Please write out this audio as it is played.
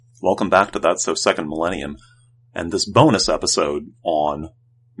Welcome back to That's So Second Millennium, and this bonus episode on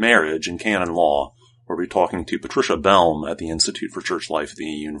marriage and canon law, where we're talking to Patricia Belm at the Institute for Church Life at the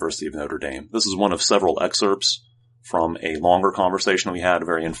University of Notre Dame. This is one of several excerpts from a longer conversation we had, a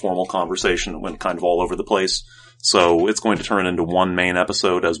very informal conversation that went kind of all over the place. So it's going to turn into one main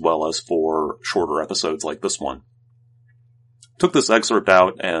episode as well as 4 shorter episodes like this one. Took this excerpt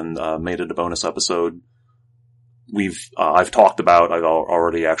out and made it a bonus episode. I've talked about, I've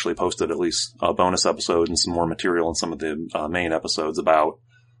already actually posted at least a bonus episode and some more material in some of the main episodes about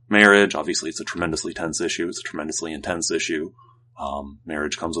marriage. Obviously it's a tremendously tense issue. It's a tremendously intense issue.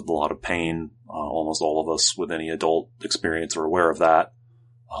 Marriage comes with a lot of pain. Almost all of us with any adult experience are aware of that.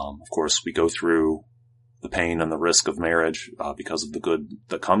 Of course, we go through the pain and the risk of marriage, because of the good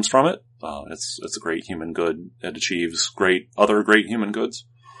that comes from it. It's a great human good. It achieves other great human goods.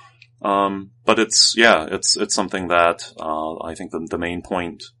 But it's something that, I think the main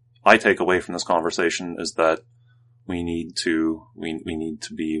point I take away from this conversation is that we need to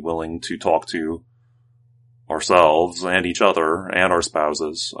be willing to talk to ourselves and each other and our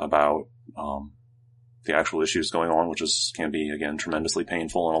spouses about, the actual issues going on, which can be, again, tremendously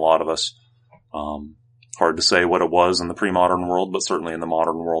painful in a lot of us. Hard to say what it was in the pre-modern world, but certainly in the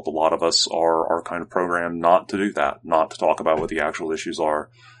modern world, a lot of us are kind of programmed not to do that, not to talk about what the actual issues are,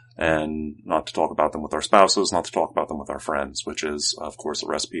 and not to talk about them with our spouses, not to talk about them with our friends, which is, of course, a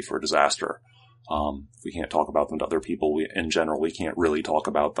recipe for disaster. If we can't talk about them to other people, in general, we can't really talk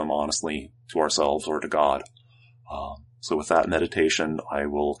about them honestly to ourselves or to God. So with that meditation, I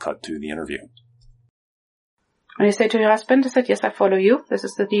will cut to the interview. When you say to your husband, I said, yes, I follow you. This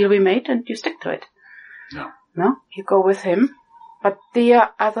is the deal we made, and you stick to it. No? You go with him. But there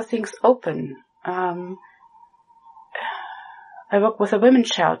are other things open. I work with a women's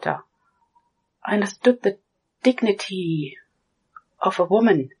shelter. I understood the dignity of a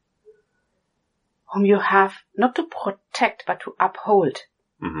woman whom you have not to protect, but to uphold.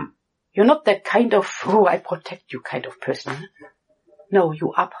 Mm-hmm. You're not that kind of, I protect you kind of person. No,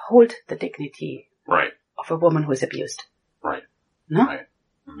 you uphold the dignity of a woman who is abused. Right. No? Right.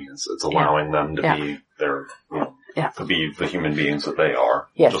 I mean, it's allowing them to be to be the human beings that they are,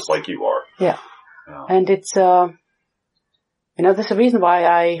 just like you are. Yeah. And it's, there's a reason why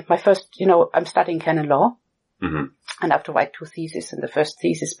I'm studying canon law. Mm-hmm. And I have to write 2 theses. And the first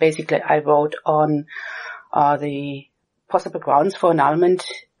thesis, basically, I wrote on, the possible grounds for annulment,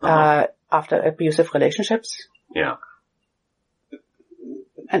 after abusive relationships. Yeah.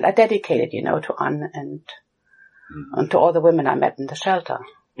 And I dedicated, to Anne and to all the women I met in the shelter.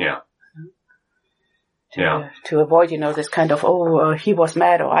 Yeah. To avoid, this kind of, he was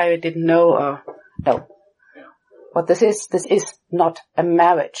mad or I didn't know, no. Yeah. What this is not a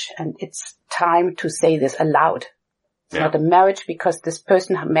marriage, and it's time to say this aloud. It's not a marriage because this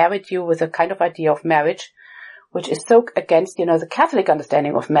person married you with a kind of idea of marriage, which is so against, the Catholic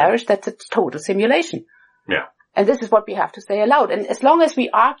understanding of marriage, that's a total simulation. Yeah. And this is what we have to say aloud. And as long as we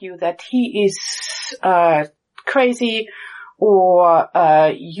argue that he is, crazy or,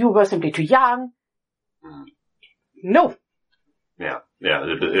 you were simply too young, no. Yeah. Yeah.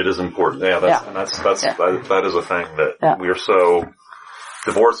 It is important. Yeah. That is a thing that we are so,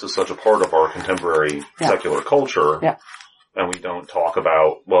 divorce is such a part of our contemporary secular culture. Yeah. And we don't talk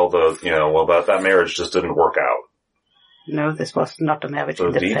about, that marriage just didn't work out. No, this was not a marriage.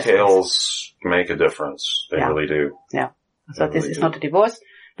 The details make a difference. They really do. Yeah. So this is not a divorce,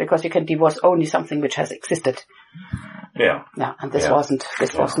 because you can divorce only something which has existed. Yeah. Yeah. And this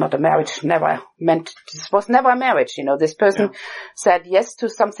was not a marriage. This was never a marriage. This person said yes to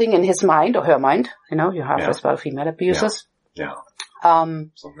something in his mind or her mind. You have as well female abusers. Yeah.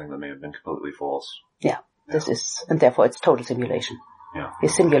 Something that may have been completely false. Yeah. This is, and therefore it's total simulation. Yeah. He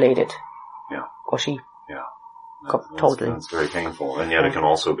simulated. Yeah. Or she. Yeah. Totally. That's very painful. And yet it can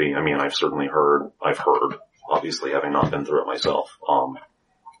also be, I've heard, obviously having not been through it myself,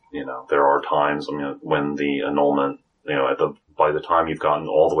 there are times, when the annulment, by the time you've gotten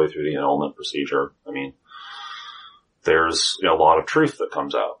all the way through the annulment procedure, there's a lot of truth that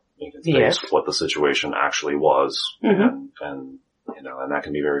comes out. You can face what the situation actually was, and that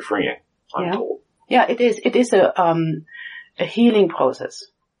can be very freeing, I'm told. Yeah, it is. It is a healing process.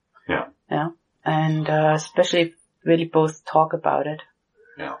 Yeah. Yeah. And, especially if really both talk about it.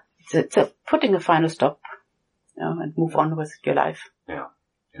 Yeah. It's a putting a final stop, and move on with your life. Yeah.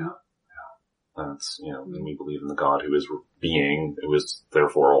 Yeah. Yeah. That's, when we believe in the God who is being, who is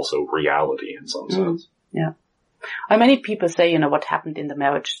therefore also reality in some sense. Yeah. And many people say, what happened in the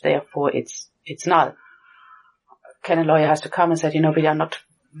marriage, therefore it's null. Canon lawyer has to come and said, we are not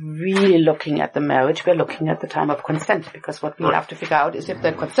really looking at the marriage, we're looking at the time of consent, because what we have to figure out is if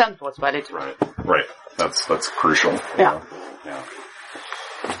the consent was valid. Right. That's crucial. Yeah.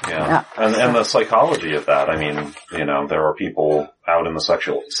 Yeah. And the psychology of that, I mean, there are people out in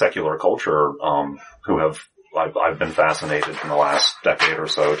the secular culture, who have, I've been fascinated in the last decade or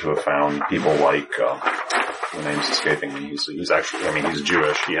so to have found people like, the name's escaping me. He's actually, he's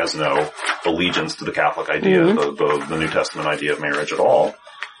Jewish. He has no allegiance to the Catholic idea, the New Testament idea of marriage at all.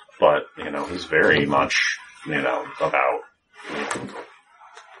 But, he's very much, about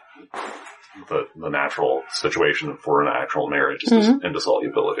the natural situation for an actual marriage is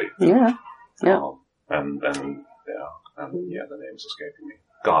indissolubility. Yeah. And the name's escaping me.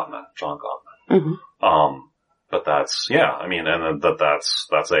 John Gottman. Mm-hmm. But that's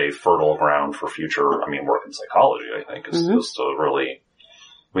a fertile ground for future, work in psychology, I think, is just to really,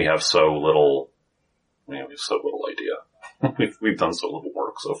 we have so little idea. We've done so little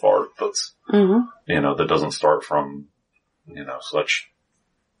work so far that's, that doesn't start from, such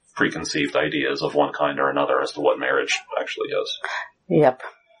preconceived ideas of one kind or another as to what marriage actually is. Yep.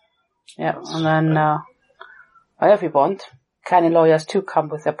 And then, however you want, canon lawyers too come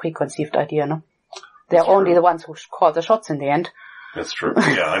with a preconceived idea, no? They're only the ones who call the shots in the end. That's true.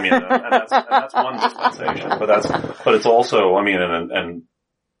 Yeah, and that's one dispensation. But it's also,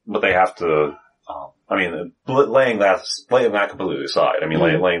 but they have to, laying that completely aside.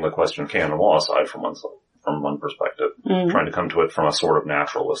 Laying the question of canon law aside from one perspective, trying to come to it from a sort of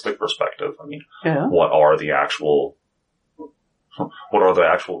naturalistic perspective. What are the actual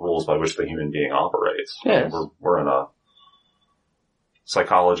rules by which the human being operates? Yes. We're in a,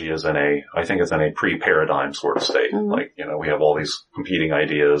 psychology is in a pre-paradigm sort of state. We have all these competing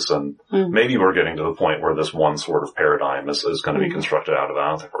ideas, and maybe we're getting to the point where this one sort of paradigm is going to be constructed out of it. I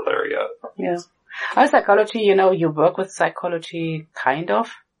don't think we're there yet. Yeah. Psychology, you work with psychology, kind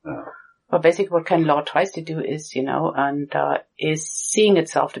of. Yeah. But basically what canon law tries to do is, is seeing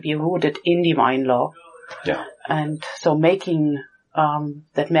itself to be rooted in divine law. Yeah. And so making,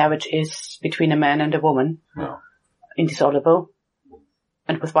 that marriage is between a man and a woman. Yeah. Indissoluble.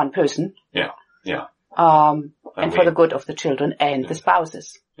 And with one person. Yeah. And for the good of the children and the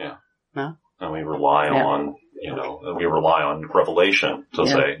spouses. Yeah. No? And we rely on, revelation to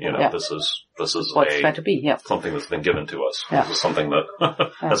say, this is what's meant to be, something that's been given to us. Yeah. This is something that,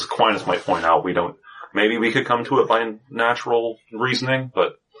 as Aquinas might point out, maybe we could come to it by natural reasoning,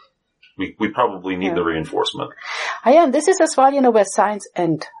 but we probably need the reinforcement. And this is as well, where science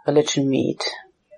and religion meet.